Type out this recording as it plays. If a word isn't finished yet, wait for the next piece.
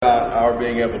our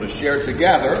being able to share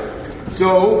together.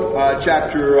 So,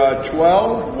 chapter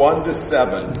 12, 1 to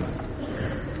 7.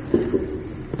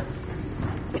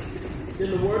 Then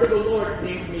the word of the Lord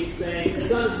came to me, saying,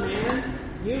 Son of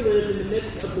man, you live in the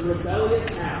midst of the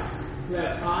rebellious house, who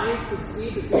have eyes to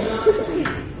see but do not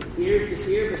see, ears to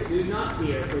hear but do not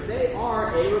hear, for they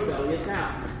are a rebellious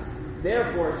house.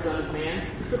 Therefore, son of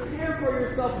man, prepare for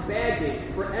yourself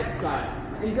baggage for exile,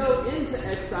 and go into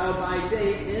exile by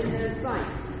day in their sight.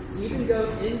 Even go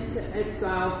into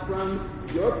exile from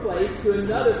your place to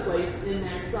another place in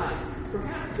their sight.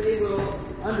 Perhaps they will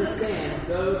understand,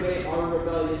 though they are a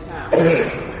rebellious house.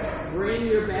 Bring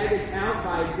your baggage out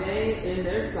by day in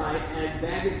their sight as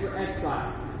baggage for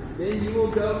exile. Then you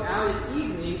will go out at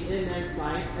evening in their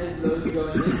sight as those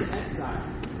going into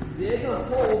exile. Dig a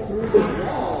hole through the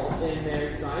wall in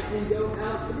their sight and go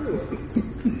out through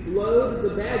it. Load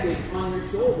the baggage on your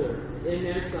shoulder in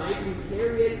their sight and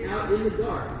carry it out in the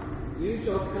dark. You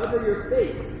shall cover your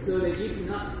face so that you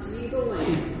cannot see the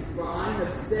land, for I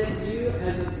have set you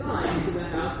as a sign to the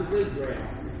house of Israel.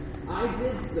 I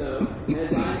did so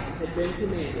as I had been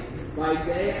commanded. By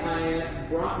day I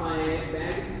brought my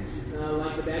baggage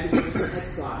like the baggage of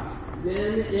exile.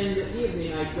 Then in the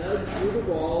evening I dug through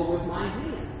the wall with my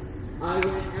hands. I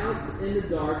went out in the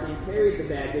dark and carried the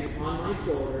baggage on my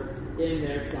shoulder in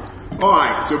their sight.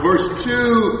 Alright, so verse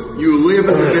 2, you live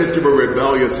in the midst of a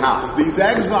rebellious house. These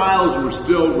exiles were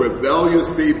still rebellious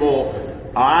people.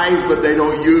 Eyes, but they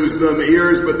don't use them.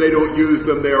 Ears, but they don't use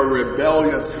them. They're a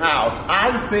rebellious house.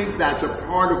 I think that's a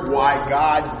part of why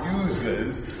God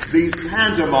uses these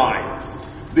pantomimes,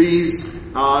 these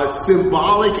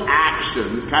symbolic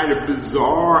actions, kind of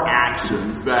bizarre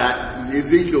actions that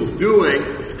Ezekiel's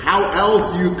doing. How else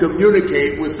do you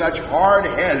communicate with such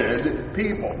hard-headed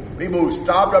people? People who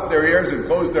stopped up their ears and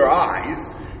closed their eyes.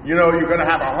 You know, you're going to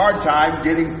have a hard time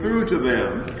getting through to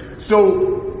them.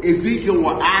 So Ezekiel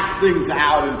will act things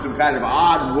out in some kind of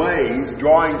odd ways,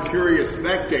 drawing curious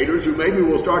spectators who maybe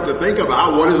will start to think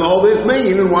about, what does all this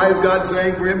mean and why is God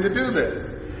saying for him to do this?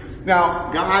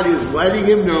 Now, God is letting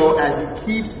him know as he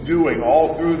keeps doing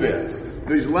all through this.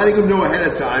 He's letting them know ahead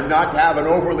of time not to have an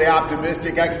overly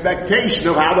optimistic expectation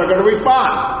of how they're going to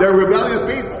respond. They're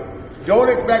rebellious people. Don't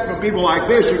expect from people like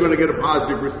this you're going to get a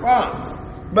positive response.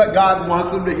 But God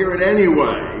wants them to hear it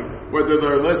anyway, whether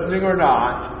they're listening or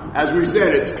not. As we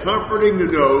said, it's comforting to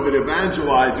know that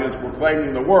evangelizing is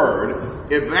proclaiming the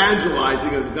word.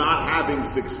 Evangelizing is not having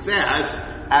success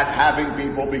at having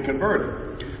people be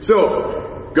converted.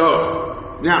 So,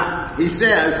 go. Now, he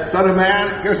says, son of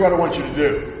man, here's what I want you to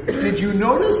do. Did you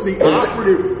notice the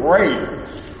operative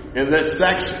phrase in this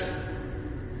section?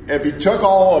 If you took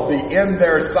all of the in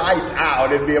their sights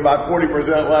out, it'd be about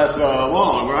 40% less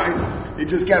long, right? He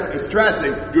just kept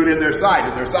stressing, do it in their sight,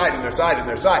 in their sight, in their sight, in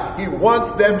their sight. He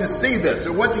wants them to see this.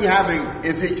 So what's he having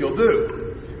Ezekiel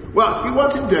do? Well, he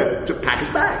wants him to pack his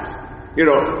bags. You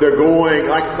know, they're going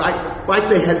like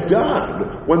they had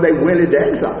done when they went into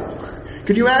exile.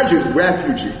 Can you imagine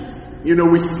refugees? You know,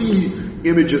 we see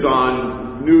images on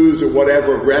news or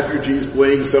whatever of refugees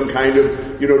fleeing some kind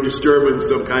of, disturbance,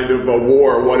 some kind of a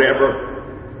war or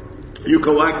whatever. You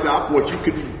collect up what you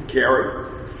can carry,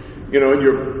 in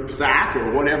your sack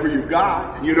or whatever you've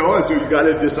got, and so you've got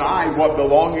to decide what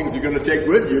belongings you're going to take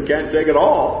with you. You can't take it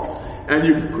all. And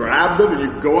you grab them and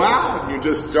you go out and you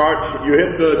just you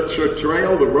hit the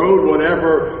trail, the road,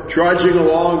 whatever, trudging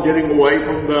along, getting away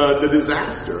from the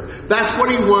disaster. That's what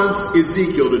he wants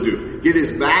Ezekiel to do. Get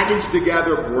his baggage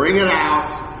together, bring it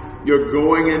out. You're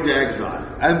going into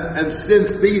exile. And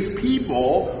since these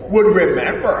people would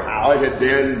remember how it had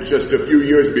been just a few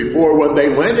years before when they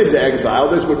went into exile,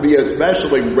 this would be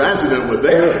especially resonant with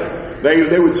them.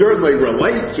 They would certainly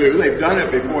relate to. They've done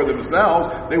it before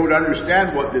themselves. They would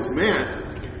understand what this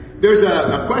meant. There's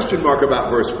a question mark about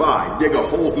verse 5. Dig a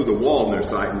hole through the wall in their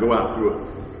sight and go out through it.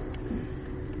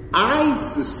 I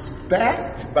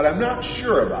suspect, but I'm not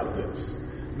sure about this,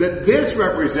 that this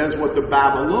represents what the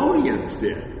Babylonians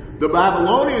did. The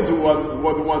Babylonians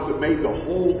were the ones that made the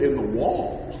hole in the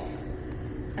wall.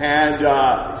 And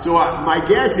so my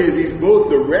guess is he's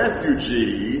both the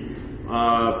refugee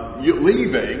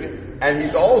leaving, and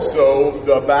he's also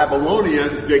the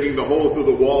Babylonians digging the hole through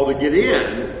the wall to get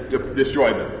in to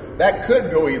destroy them. That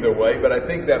could go either way, but I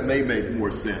think that may make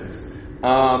more sense.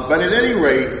 But at any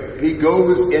rate, he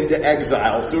goes into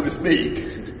exile, so to speak,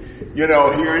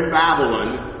 here in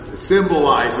Babylon,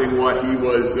 symbolizing what he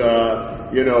was,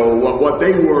 what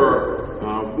they were,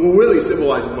 really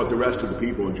symbolizing what the rest of the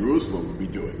people in Jerusalem would be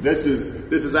doing. This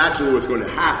is actually what's going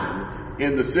to happen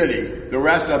in the city. The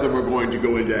rest of them are going to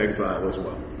go into exile as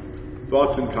well.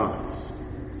 Thoughts and comments?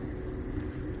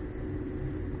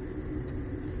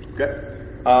 Okay.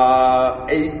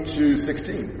 8 to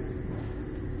 16.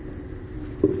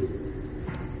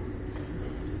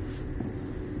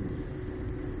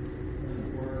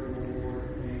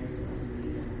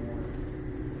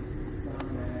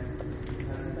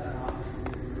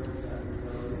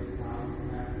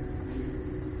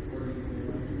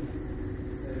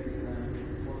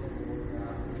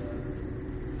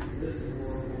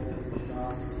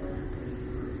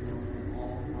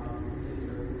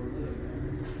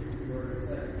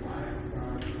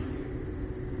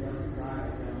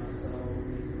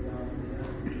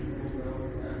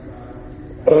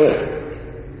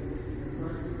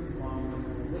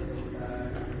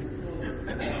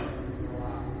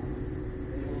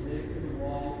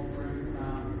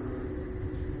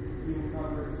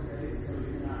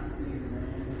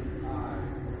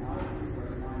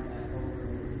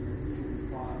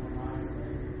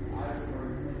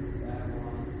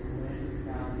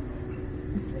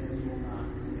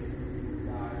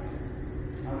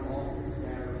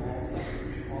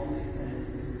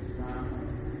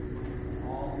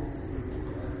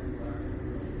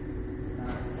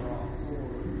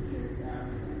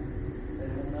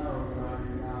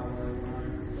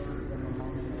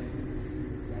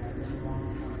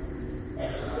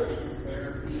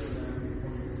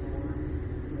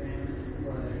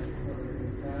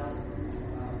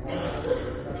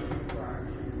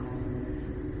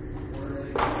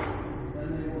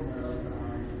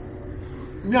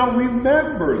 Now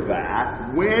remember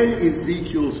that when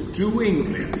Ezekiel's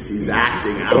doing this, he's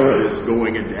acting out this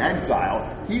going into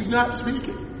exile, he's not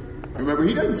speaking. Remember,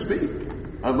 he doesn't speak.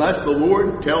 Unless the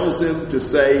Lord tells him to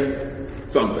say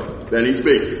something, then he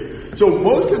speaks. So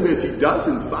most of this he does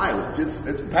in silence.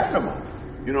 It's pantomime.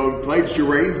 You know, play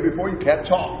charades before you can't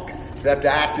talk. You have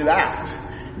to act it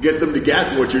out. Get them to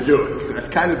guess what you're doing. That's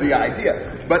kind of the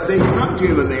idea. But they come to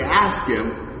him and they ask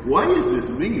him, what does this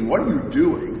mean? What are you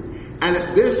doing? And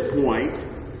at this point,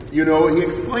 you know, he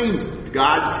explains,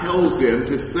 God tells him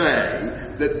to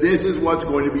say that this is what's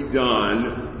going to be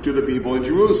done to the people in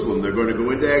Jerusalem. They're going to go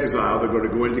into exile. They're going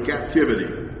to go into captivity.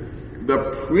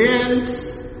 The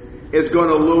prince is going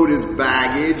to load his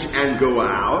baggage and go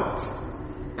out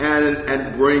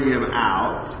and bring him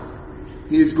out.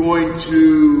 He's going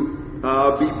to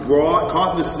be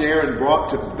caught in the snare and brought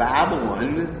to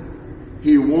Babylon.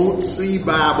 He won't see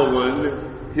Babylon.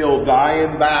 He'll die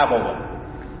in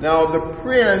Babylon. Now, the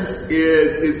prince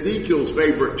is Ezekiel's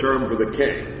favorite term for the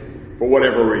king, for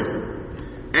whatever reason.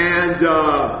 And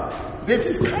this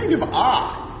is kind of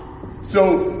odd.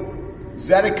 So,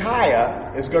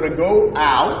 Zedekiah is going to go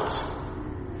out.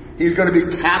 He's going to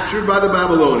be captured by the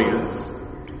Babylonians.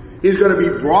 He's going to be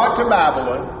brought to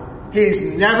Babylon. He's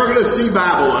never going to see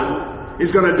Babylon.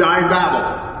 He's going to die in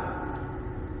Babylon.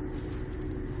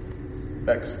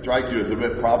 That strikes you as a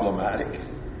bit problematic.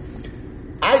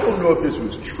 I don't know if this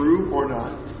was true or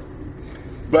not,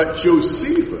 but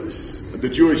Josephus, the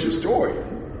Jewish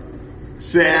historian,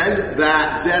 said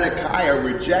that Zedekiah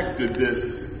rejected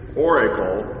this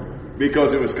oracle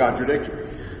because it was contradictory.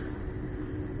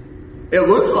 It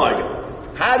looks like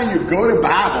it. How do you go to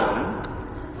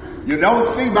Babylon? You don't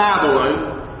see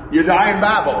Babylon, you die in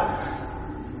Babylon.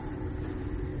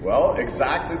 Well,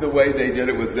 exactly the way they did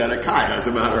it with Zedekiah, as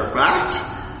a matter of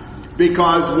fact.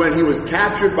 Because when he was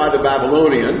captured by the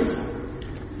Babylonians,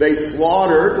 they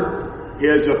slaughtered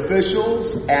his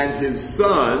officials and his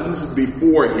sons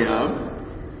before him,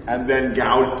 and then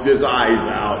gouged his eyes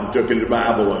out and took him to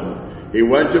Babylon. He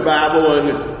went to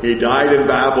Babylon, he died in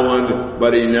Babylon,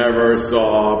 but he never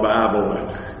saw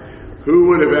Babylon. Who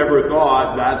would have ever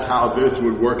thought that's how this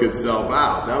would work itself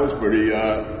out? That was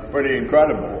pretty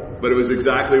incredible. But it was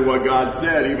exactly what God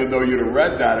said, even though you'd have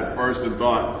read that at first and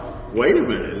thought, wait a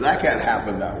minute, that can't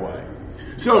happen that way.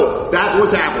 So, that's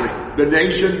what's happening. The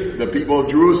nation, the people of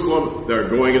Jerusalem, they're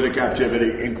going into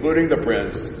captivity, including the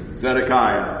prince,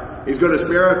 Zedekiah. He's going to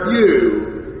spare a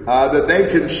few that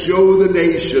they can show the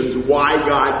nations why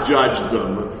God judged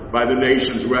them by the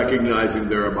nations recognizing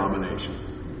their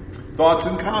abominations. Thoughts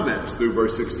and comments through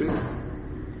verse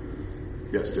 16?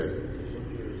 Yes, Dave.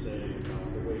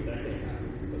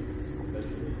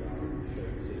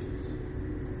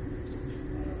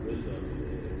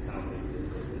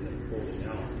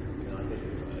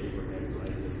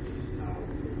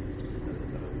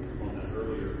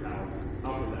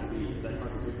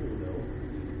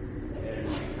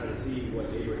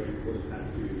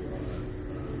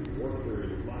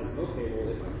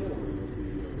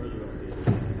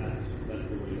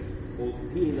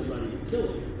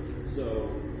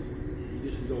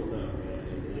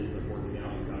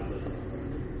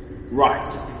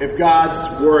 Right. If God's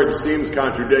word seems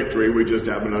contradictory, we just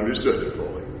haven't understood it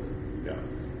fully.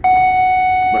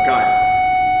 Micaiah.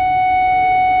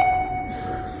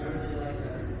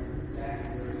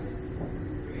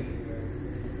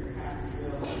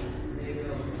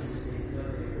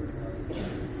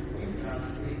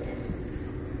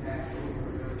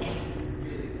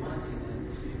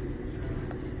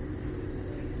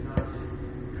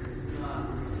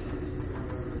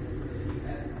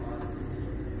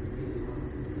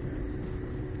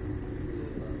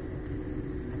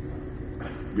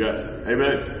 Yes,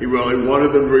 amen. He really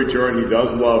wanted them to return. He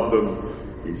does love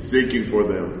them. He's seeking for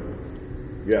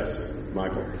them. Yes,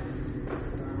 Michael.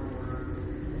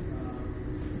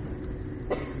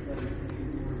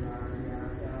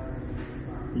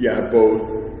 Yeah,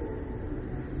 both.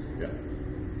 Yeah.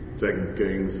 2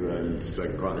 Kings and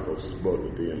 2 Chronicles, both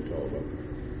at the end, all of them.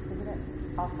 Isn't it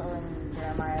also in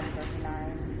Jeremiah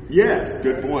 39? Yes,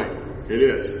 good point. It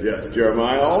is. Yes,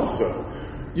 Jeremiah also.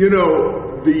 You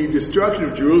know, the destruction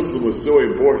of Jerusalem was so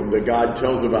important that God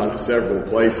tells about it several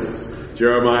places.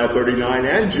 Jeremiah 39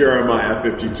 and Jeremiah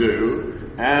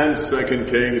 52 and 2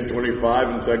 Kings 25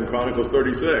 and 2 Chronicles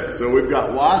 36. So we've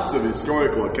got lots of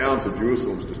historical accounts of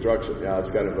Jerusalem's destruction. Yeah,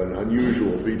 it's kind of an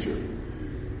unusual feature.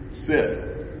 Sid.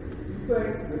 You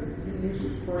think that he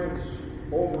uses Prince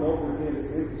over and over again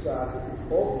to emphasize that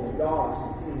ultimately God is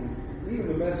the king. Even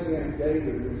the Messianic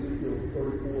David in Ezekiel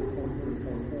 34, 23,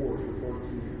 24 is referred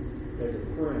to as a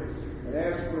prince. And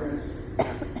as prince,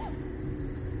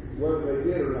 whether they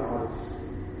did or not, it's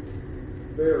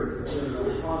varies depending on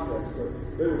the context, but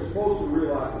they were supposed to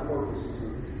realize the purposes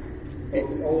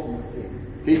of the ultimate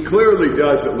king. He clearly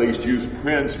does at least use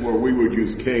prince where we would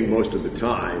use king most of the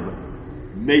time.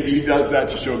 Maybe he does that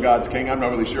to show God's king. I'm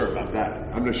not really sure about that.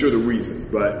 I'm not sure the reason,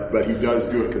 but he does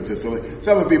do it consistently.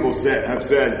 Some people have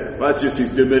said, well, that's just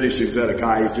he's diminishing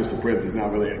Zedekiah. He's just a prince. He's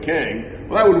not really a king.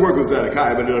 Well, that would work with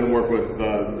Zedekiah, but it doesn't work with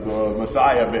the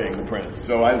Messiah being the prince.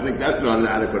 So I think that's not an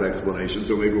adequate explanation.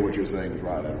 So maybe what you're saying is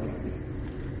right. I don't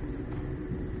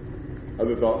know.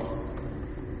 Other thoughts?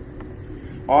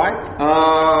 All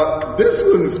right. This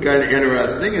one's kind of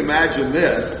interesting. Imagine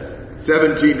this: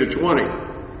 17 to 20.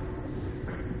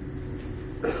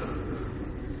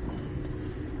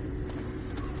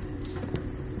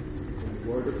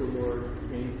 Word of the Lord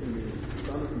came to me,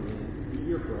 Son of man, eat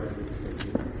your bread with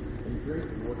patience, and drink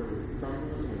water with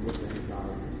trembling and with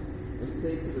anxiety, and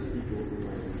say to the people of the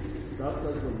land, Thus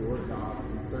says the Lord God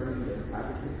concerning the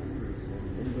inhabitants of Jerusalem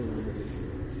in the land of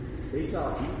Israel. They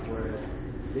shall eat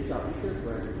their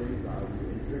bread with anxiety,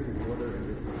 and drink water in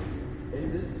this way. In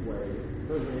this way,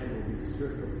 the land will be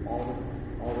stripped of all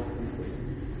of these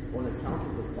things, on account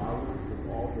of the violence of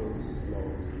all those who flow.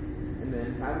 And the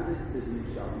inhabited cities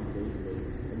shall be laid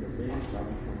waste, and the land shall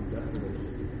become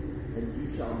desolation, and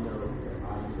you shall know that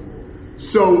I am the Lord.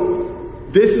 So,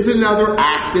 this is another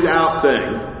acted out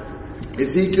thing.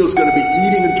 Ezekiel's going to be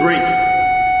eating and drinking.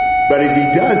 But as he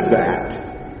does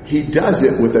that, he does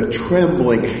it with a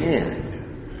trembling hand.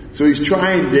 So he's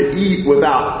trying to eat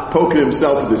without poking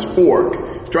himself with his fork.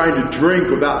 He's trying to drink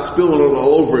without spilling it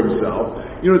all over himself.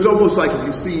 You know, it's almost like if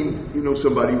you've seen,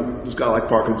 somebody who's got like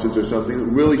Parkinson's or something that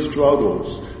really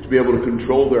struggles to be able to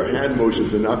control their hand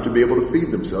motions enough to be able to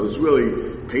feed themselves. It's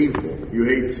really painful. You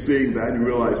hate seeing that. You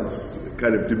realize it's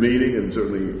kind of demeaning and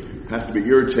certainly has to be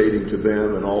irritating to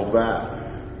them and all of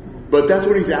that. But that's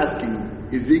what he's asking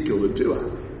Ezekiel to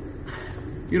do.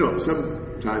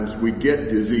 Sometimes we get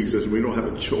diseases and we don't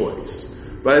have a choice.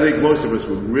 But I think most of us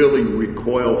would really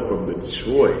recoil from the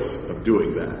choice of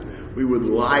doing that. We would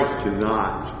like to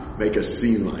not make a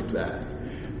scene like that.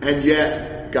 And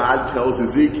yet, God tells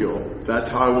Ezekiel, that's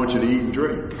how I want you to eat and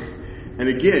drink. And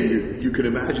again, you can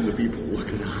imagine the people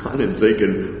looking on and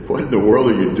thinking, what in the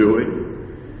world are you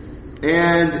doing?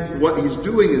 And what he's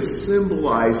doing is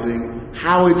symbolizing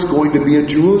how it's going to be in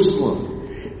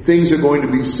Jerusalem. Things are going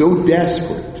to be so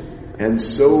desperate and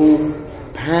so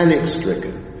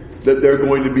panic-stricken that they're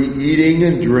going to be eating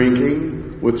and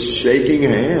drinking with shaking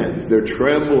hands. They're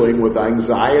trembling with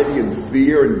anxiety and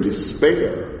fear and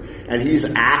despair. And he's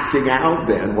acting out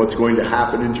then what's going to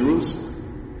happen in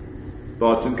Jerusalem.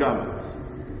 Thoughts and comments?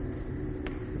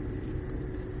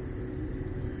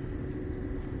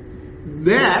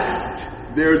 Next,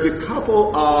 there's a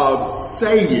couple of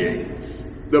sayings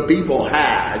the people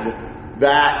had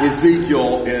that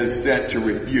Ezekiel is sent to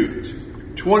refute.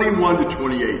 21 to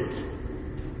 28.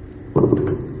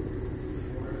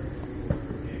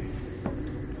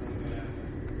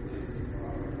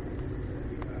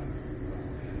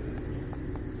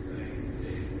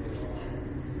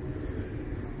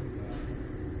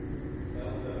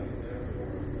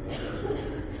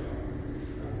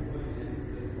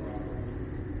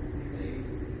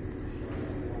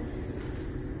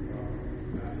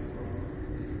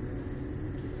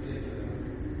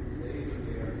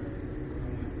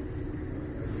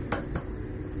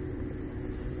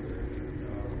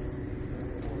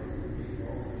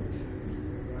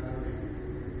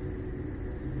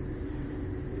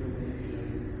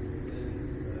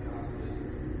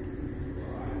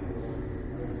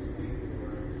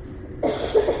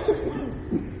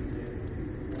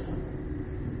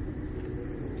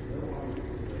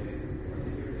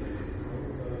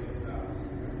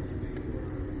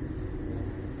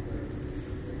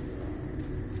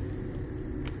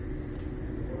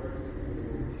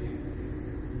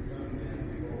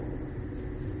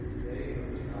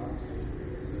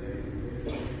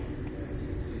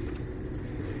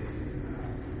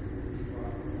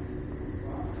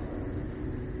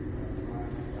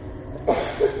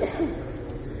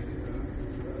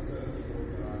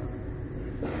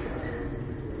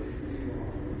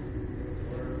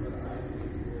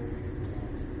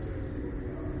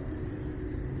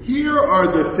 Here are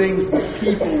the things the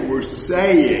people were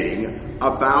saying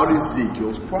about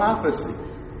Ezekiel's prophecies.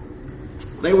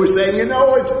 They were saying,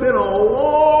 it's been a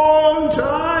long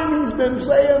time he's been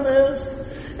saying this,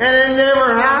 and it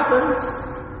never happens.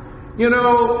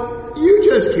 You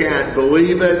just can't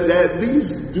believe it, that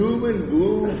these doom and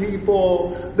gloom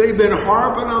people, they've been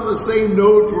harping on the same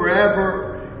note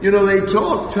forever. They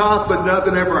talk tough, but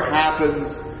nothing ever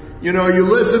happens. You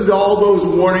listen to all those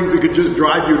warnings that could just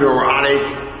drive you neurotic,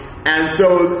 and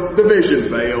so the vision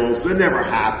fails. It never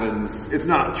happens. It's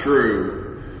not true.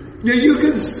 You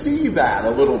can see that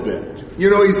a little bit.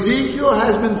 Ezekiel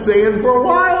has been saying for a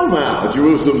while now,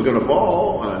 Jerusalem's going to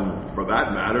fall, and for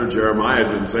that matter, Jeremiah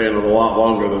had been saying it a lot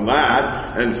longer than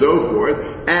that, and so forth.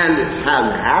 And it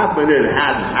hadn't happened,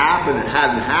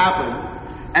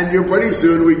 and pretty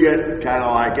soon we get kind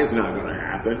of like, it's not going to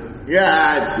happen.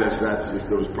 Yeah, that's just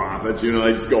those prophets, they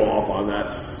just go off on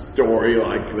that story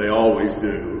like they always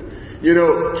do.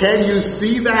 Can you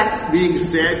see that being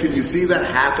said? Can you see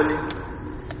that happening?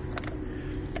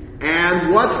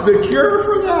 And what's the cure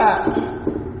for that?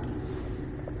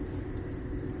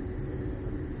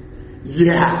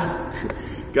 Yeah.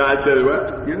 God says,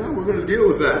 well, we're going to deal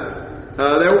with that.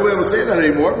 They won't be able to say that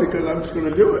anymore because I'm just going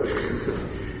to do it.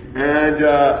 And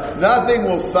nothing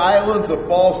will silence a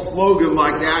false slogan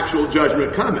like the actual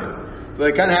judgment coming. So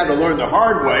they kind of had to learn the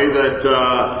hard way that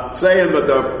saying that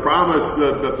the promise,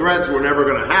 the threats were never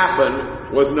going to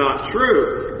happen was not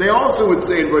true. They also would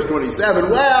say in verse 27,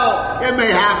 well, it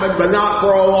may happen, but not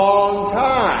for a long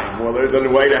time. Well, there's a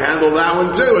way to handle that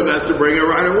one too, and that's to bring it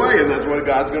right away, and that's what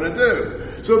God's going to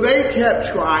do. So they kept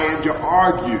trying to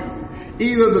argue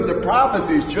either that the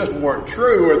prophecies just weren't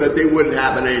true or that they wouldn't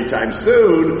happen anytime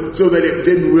soon, so that it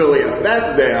didn't really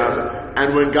affect them.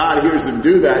 And when God hears them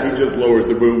do that, he just lowers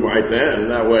the boom right then.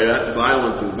 And that way that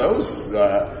silences those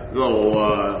little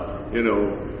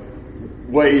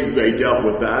ways they dealt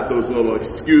with that, those little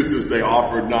excuses they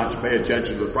offered not to pay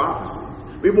attention to the prophecies.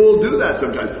 People will do that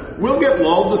sometimes. We'll get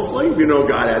lulled to sleep.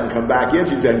 God hadn't come back yet.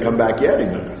 Jesus hadn't come back yet.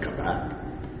 He's not going to come back.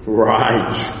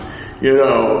 Right.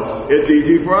 It's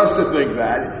easy for us to think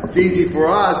that. It's easy for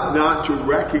us not to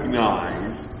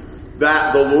recognize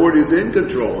that the Lord is in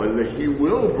control and that he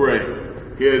will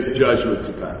bring his judgment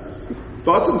to pass.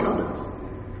 Thoughts and comments?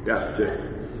 Yeah, Jay.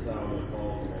 This is how I'm going to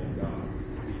call him God,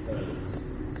 because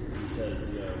he says,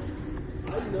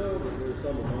 I know that there's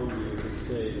some among you who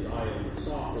say that I am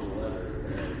soft in letter,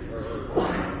 or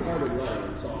hard in letter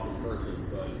and soft in person,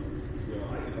 but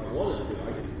if I wanted to, I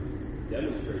could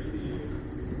demonstrate to you,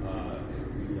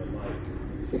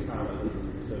 how I listen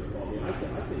to so called me. I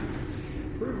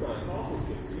can prove my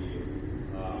apostleship to you,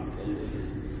 and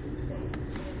it's funny.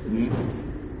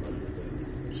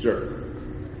 Mm-hmm. Sure.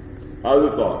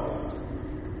 Other thoughts?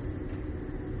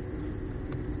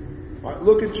 All right,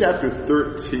 look at chapter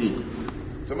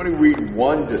 13. Somebody read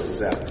 1 to 7.